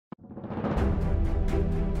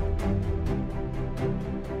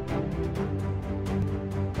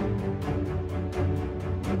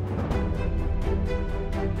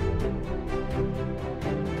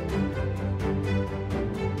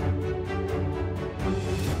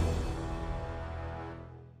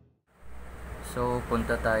So,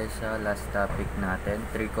 punta tayo sa last topic natin,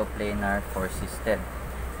 Coplanar force system.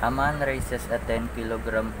 A man raises a 10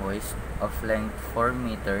 kg hoist of length 4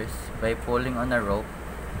 meters by pulling on a rope.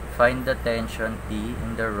 Find the tension T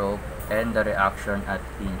in the rope and the reaction at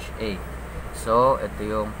hinge A. So, ito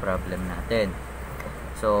yung problem natin.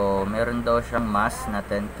 So, meron daw siyang mass na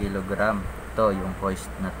 10 kg. Ito, yung hoist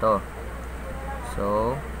na to.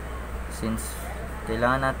 So, since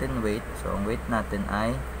kailangan natin weight, so ang weight natin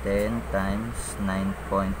ay 10 times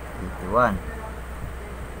 9.81.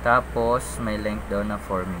 Tapos may length daw na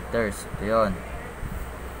 4 meters. Ito yun.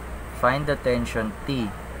 Find the tension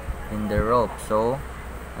T in the rope. So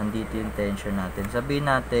andito yung tension natin. Sabihin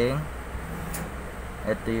natin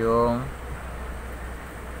ito yung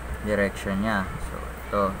direction nya. So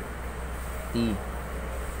ito T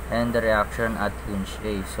and the reaction at hinge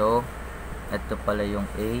A. So ito pala yung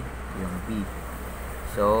A, yung B.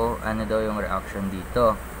 So, ano daw yung reaction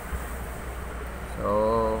dito? So,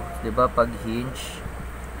 'di ba pag hinge,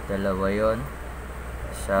 dalawa 'yon.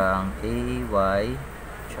 Isang AY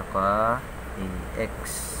tsaka AX.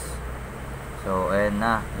 So, ayan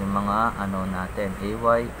na yung mga ano natin,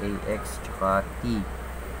 AY, AX tsaka T.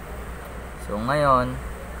 So, ngayon,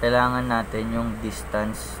 kailangan natin yung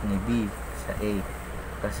distance ni B sa A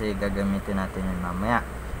kasi gagamitin natin yun mamaya.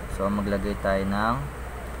 So, maglagay tayo ng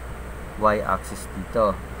y-axis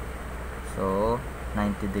dito. So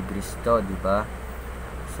 90 degrees to, di ba?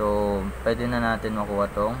 So pwede na natin makuha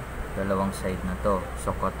tong dalawang side na to.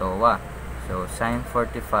 So katawa. So sin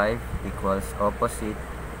 45 equals opposite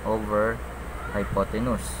over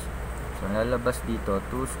hypotenuse. So lalabas dito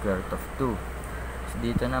 2 square root of 2. So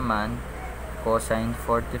dito naman cosine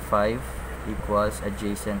 45 equals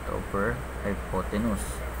adjacent over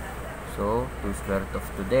hypotenuse. So 2 square root of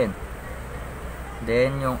 2 din.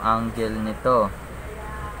 Then, yung angle nito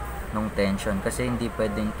nung tension. Kasi hindi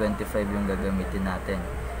pwedeng 25 yung gagamitin natin.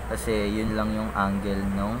 Kasi yun lang yung angle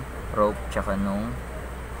nung rope tsaka nung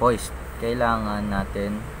hoist. Kailangan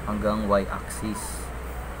natin hanggang y-axis.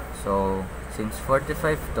 So, since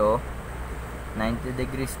 45 to, 90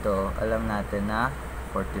 degrees to, alam natin na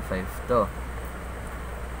 45 to.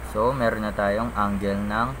 So, meron na tayong angle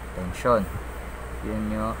ng tension.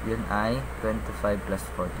 Yun ay 25 plus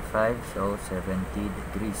 45, so 70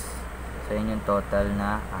 degrees. So yun yung total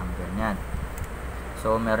na angle nyan.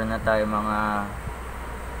 So meron na tayo mga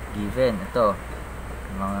given. Ito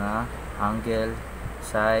mga angle,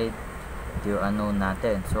 side, yung unknown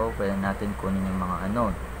natin. So pwede natin kunin yung mga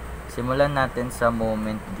unknown. Simulan natin sa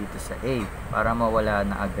moment dito sa A para mawala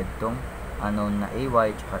na agad tong unknown na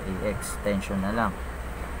AY tsaka AX. Tension na lang.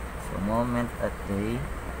 So moment at A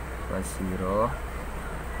was 0,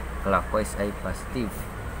 clockwise ay positive.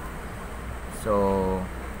 So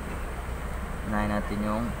unahin natin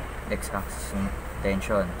yung x-axis yung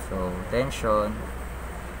tension. So tension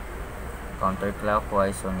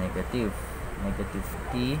counterclockwise, so negative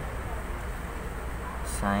T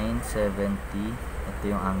sin 70. Ito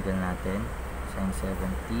yung angle natin, sin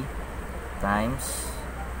 70 times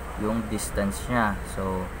yung distance nya.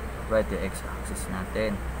 So ito yung x-axis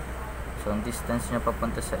natin. So ang distance nya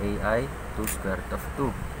papunta sa A ay 2 square root of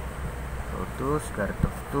 2. So 2 square root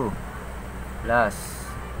of 2 plus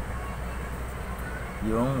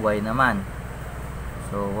yung y naman.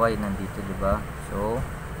 So y nandito, di ba? So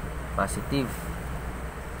positive.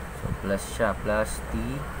 So plus siya, plus t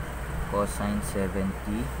cosine 70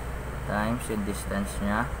 times yung distance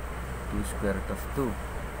niya 2 square root of 2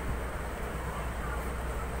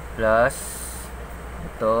 plus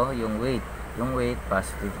ito yung weight. Yung weight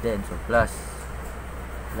positive din. So plus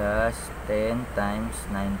 10 times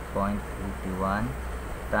 9.81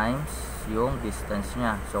 times yung distance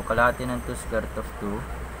nya. So kalahati ng 2 square root of 2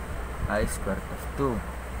 ay square root of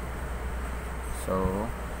 2. So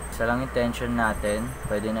isa lang yung tension natin,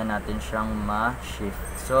 pwede na natin siyang ma-shift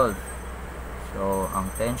solve. So ang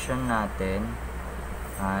tension natin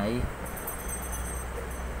ay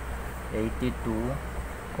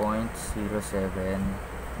 82.07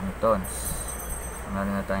 newtons.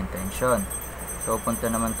 Meron na tayong tension. So punta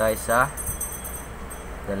naman tayo sa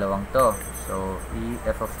dalawang to. So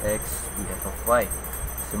EF of x, EF of y.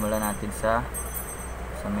 Simulan natin sa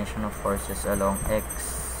summation of forces along x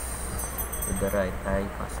to the right ay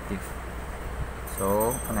positive.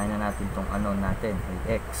 So unahin na natin tong unknown natin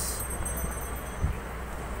ay x.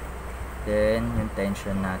 Then yung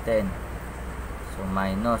tension natin. So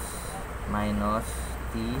minus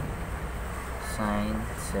t sin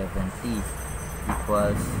 70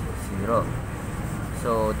 equals 0.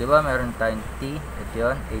 So, di ba meron tayong t, ito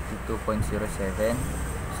yun, 82.07.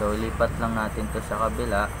 So, lipat lang natin to sa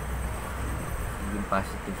kabila. Maging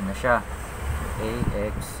positive na siya.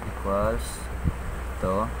 Ax equals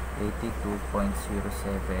dito, 82.07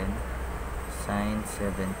 sine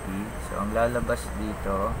 70. So, ang lalabas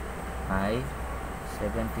dito ay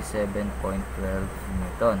 77.12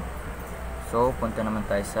 Newton. So, punta naman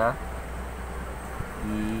tayo sa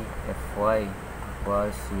EFY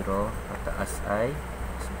equals 0, pataas ay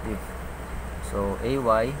positive. So,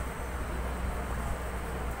 AY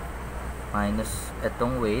minus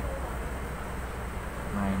etong weight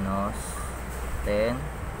minus 10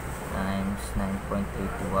 times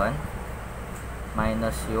 9.81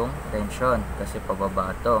 minus yung tension kasi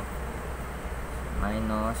pababa to,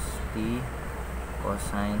 minus T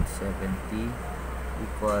cosine 70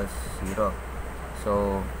 equals 0.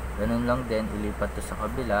 So, ganun lang din, ilipat to sa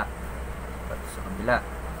kabila,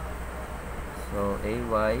 So,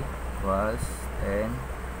 AY equals 10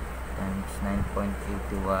 times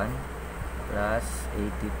 9.81 plus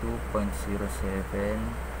 82.07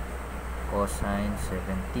 cosine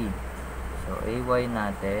 70. So, AY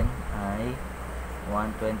natin ay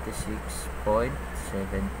 126.17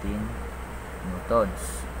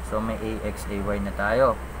 newtons. So, may AX, AY na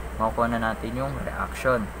tayo. Makukuha na natin yung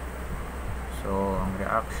reaction. So, ang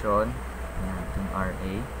reaction natin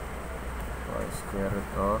RA is square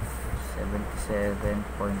root of 77.12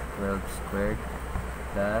 squared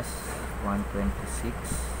plus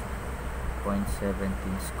 126.17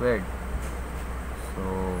 squared. So,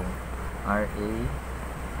 RA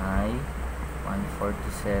ay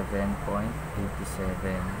 147.87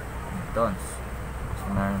 newtons. So,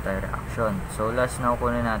 meron tayo reaction. So, last na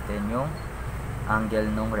kukunin natin yung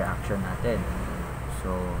angle nung reaction natin. So,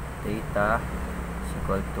 theta is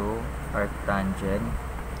equal to arctangent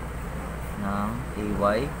ng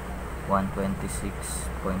AY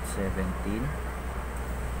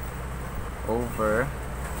 126.17 over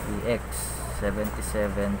AX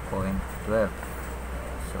 77.12.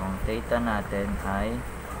 So, ang theta natin ay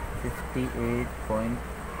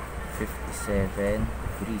 58.57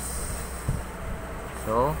 degrees.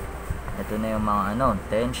 So, ito na yung mga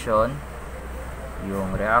tension,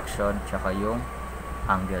 yung reaction, tsaka yung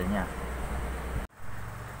angle niya.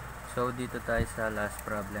 So, dito tayo sa last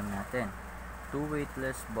problem natin. Two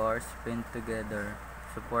weightless bars pinned together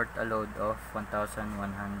support a load of 1,100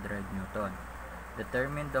 Newton.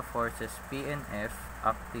 Determine the forces P and F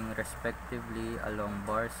acting respectively along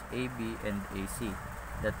bars AB and AC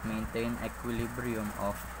that maintain equilibrium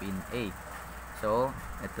of pin A. So,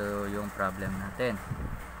 ito yung problem natin.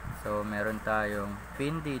 So, meron tayong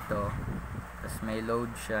pin dito, tapos may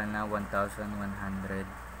load siya na 1,100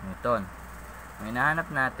 Newton. May nahanap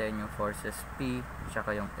natin yung forces P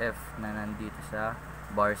tsaka yung F na nandito sa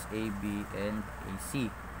bars AB and AC.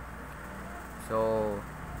 So,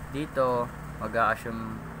 dito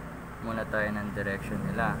mag-a-assume muna tayo ng direction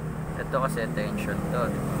nila. Ito kasi tension to,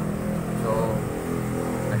 diba? So,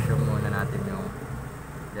 assume muna natin yung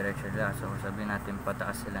direction nila. So, sabihin natin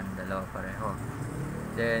pataas silang dalawa pareho.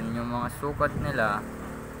 Then, yung mga sukat nila,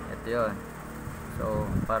 ito yun. So,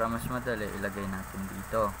 para mas madali, ilagay natin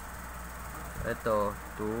dito. So, ito,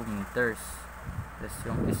 2 meters. Plus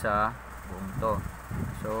yung isa, buong to.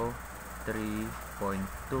 So, 3.2.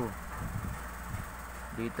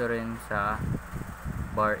 Dito rin sa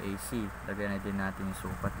bar AC, lagay na din natin yung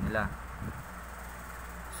sukat nila.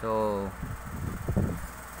 So,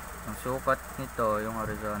 ang sukat nito, yung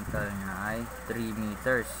horizontal niya ay 3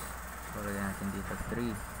 meters. So, lagay natin dito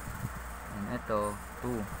 3. And ito,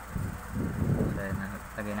 2. So,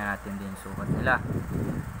 lagay na natin din yung sukat nila.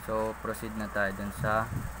 So, proceed na tayo dun sa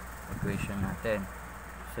equation natin.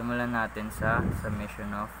 Simulan natin sa summation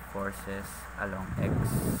of forces along X.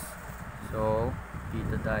 So,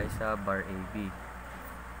 dito tayo sa bar AB.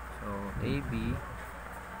 So, AB,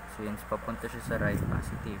 since papunta siya sa right,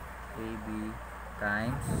 positive. AB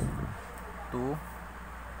times 2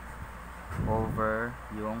 over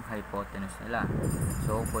yung hypotenuse nila.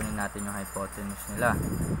 So, kunin natin yung hypotenuse nila.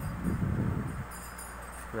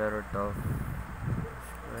 Square root of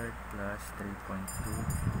squared plus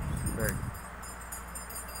 3.2 squared.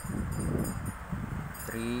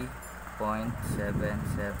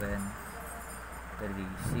 3.7736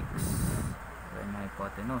 yung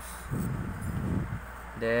hypotenuse.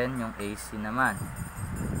 Then yung AC naman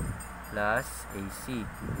plus AC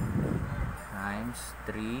times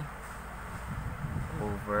 3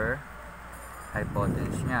 over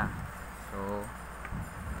hypotenuse nya. So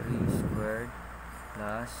 3 squared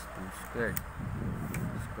plus 2 squared,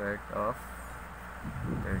 square root of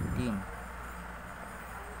 13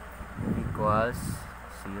 equals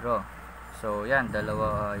 0. So, yan,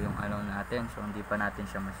 dalawa yung natin. So, hindi pa natin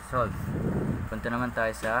siya masisolve. Punta naman tayo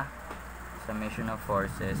sa summation of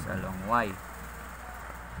forces along Y.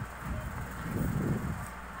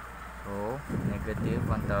 So, negative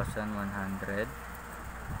 1,100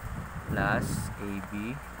 plus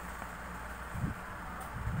AB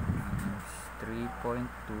minus 3.2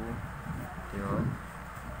 yun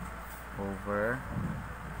over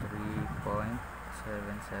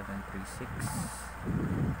 3.7736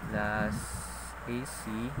 plus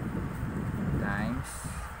AC times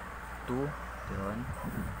 2 yun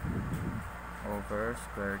over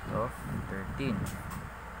square root of 13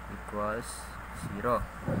 equals 0.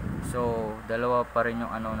 So, dalawa pa rin yung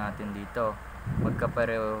unknown natin dito.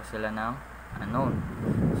 Magkapareho sila ng unknown.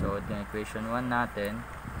 So, ito yung equation 1 natin,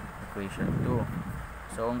 equation 2.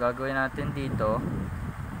 So, ang gagawin natin dito,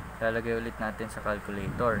 lalagay ulit natin sa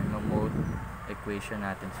calculator. I-mode equation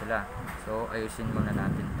natin sila. So, ayusin muna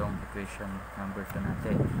natin tong equation number 2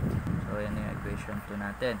 natin. So, yan yung equation 2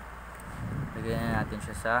 natin. Lagyan na natin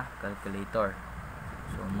siya sa calculator.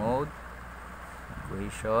 So, mode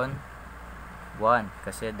equation 1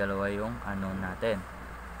 kasi dalawa yung unknown natin.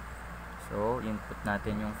 So, input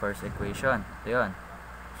natin yung first equation. Ito yun.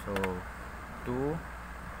 So, 2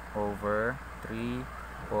 over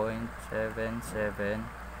 3.7736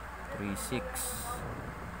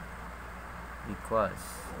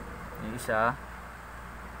 equals yung isa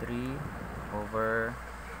 3 over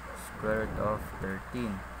square root of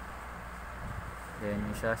 13. Then,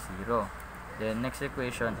 yung isa 0. Then, next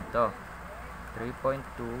equation, ito. 3.2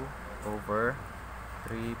 over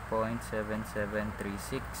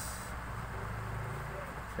 3.7736.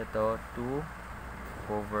 So, ito, 2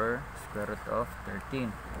 over square root of 13.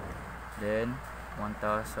 Then,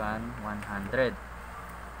 1,100.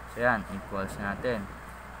 So, yan, equals natin.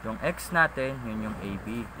 Yung x natin, yun yung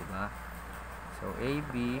AB, diba? So,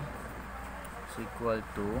 AB is equal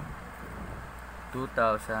to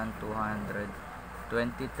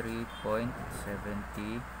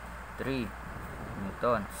 2,223.73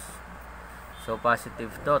 newtons. So,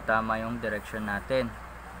 positive to. Tama yung direction natin.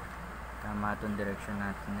 Tama itong direction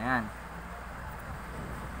natin na yan.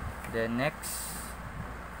 Then, next,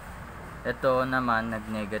 ito naman,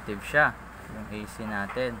 nag-negative siya. Yung AC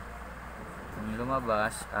natin. Yung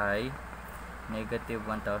lumabas ay negative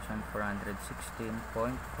 1,416.47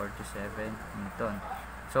 newton.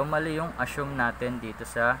 So, mali yung assume natin dito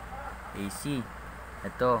sa AC.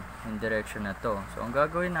 Ito, yung direction na to. So, ang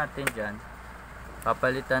gagawin natin dyan,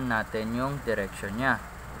 papalitan natin yung direction niya.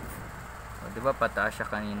 So, diba, pataas siya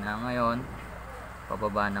kanina. Ngayon,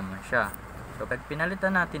 pababa naman siya. So, pag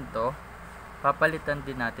pinalitan natin to, papalitan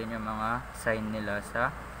din natin yung mga sign nila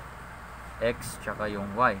sa X tsaka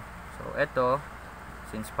yung Y. So, ito,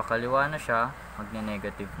 since pakaliwa na siya,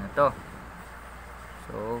 magne-negative na to.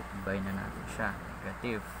 So, buy na natin siya.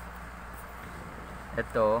 Negative.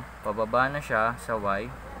 Ito, pababa na siya sa Y.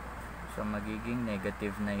 So, magiging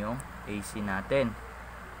negative na yung AC natin.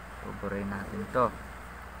 So, buray natin to.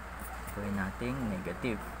 Buray natin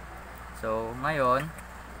negative. So, ngayon,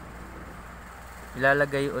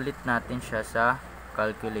 ilalagay ulit natin siya sa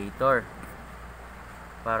calculator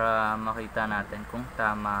para makita natin kung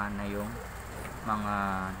tama na yung mga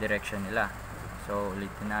direction nila. So,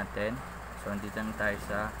 ulitin natin. So, andito na tayo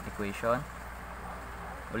sa equation.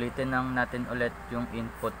 Ulitin lang natin ulit yung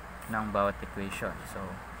input ng bawat equation. So,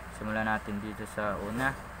 simulan natin dito sa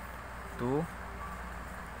una. 2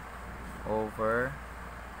 over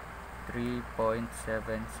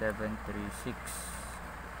 3.7736.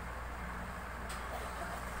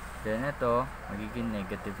 Then, ito, magiging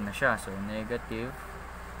negative na siya. So, negative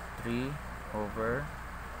 3 over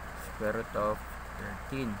square root of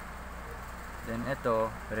 13. Then,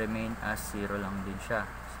 ito, remain as 0 lang din siya.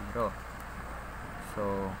 0.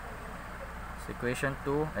 So, sa equation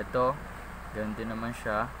 2, ito, ganun din naman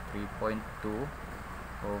siya. 3.2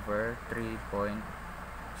 over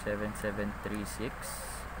 3.7736.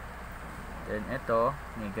 Then, ito,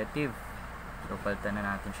 negative. So, palitan na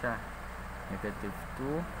natin siya. Negative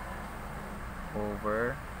 2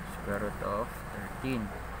 over square root of 13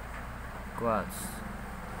 equals.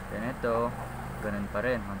 Then, ito, ganun pa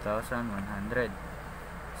rin, 1,100.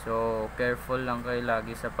 So, careful lang kayo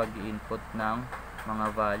lagi sa pag-i-input ng mga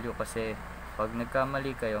value kasi pag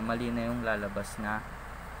nagkamali kayo, mali na yung lalabas na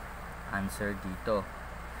answer dito.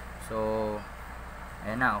 So,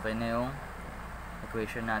 ayan na, okay na yung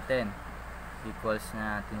equation natin. Equals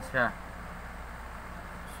na natin siya.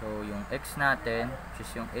 So, yung x natin, which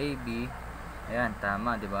is yung AB, ayan,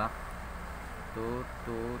 tama, di ba?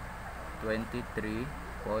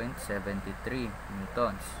 223.73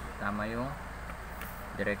 newtons. Tama yung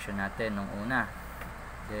direction natin nung una.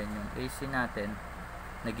 Then, yung AC natin,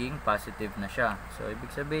 naging positive na siya. So,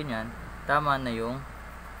 ibig sabihin yan, tama na yung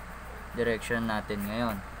direction natin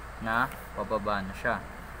ngayon na pababa na siya.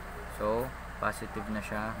 So, positive na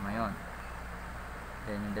siya ngayon.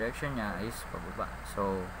 Then yung direction niya is pababa.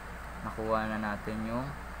 So nakuha na natin yung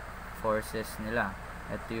forces nila.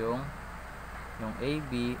 Ito yung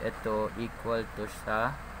AB, ito equal to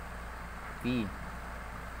sa P.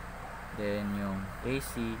 Then yung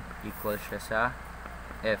AC equal siya sa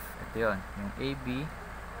F. Ito yun. Yung AB,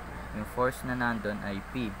 yung force na nandun ay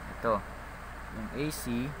P. Ito. Yung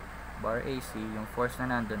AC, bar AC, yung force na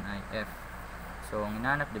nandun ay F. So ang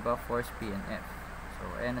inanap, diba, force P and F.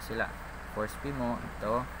 So ayan na sila. Force P mo,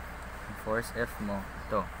 ito. Yung force F mo,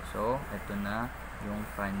 ito. So ito na yung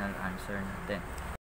final answer natin.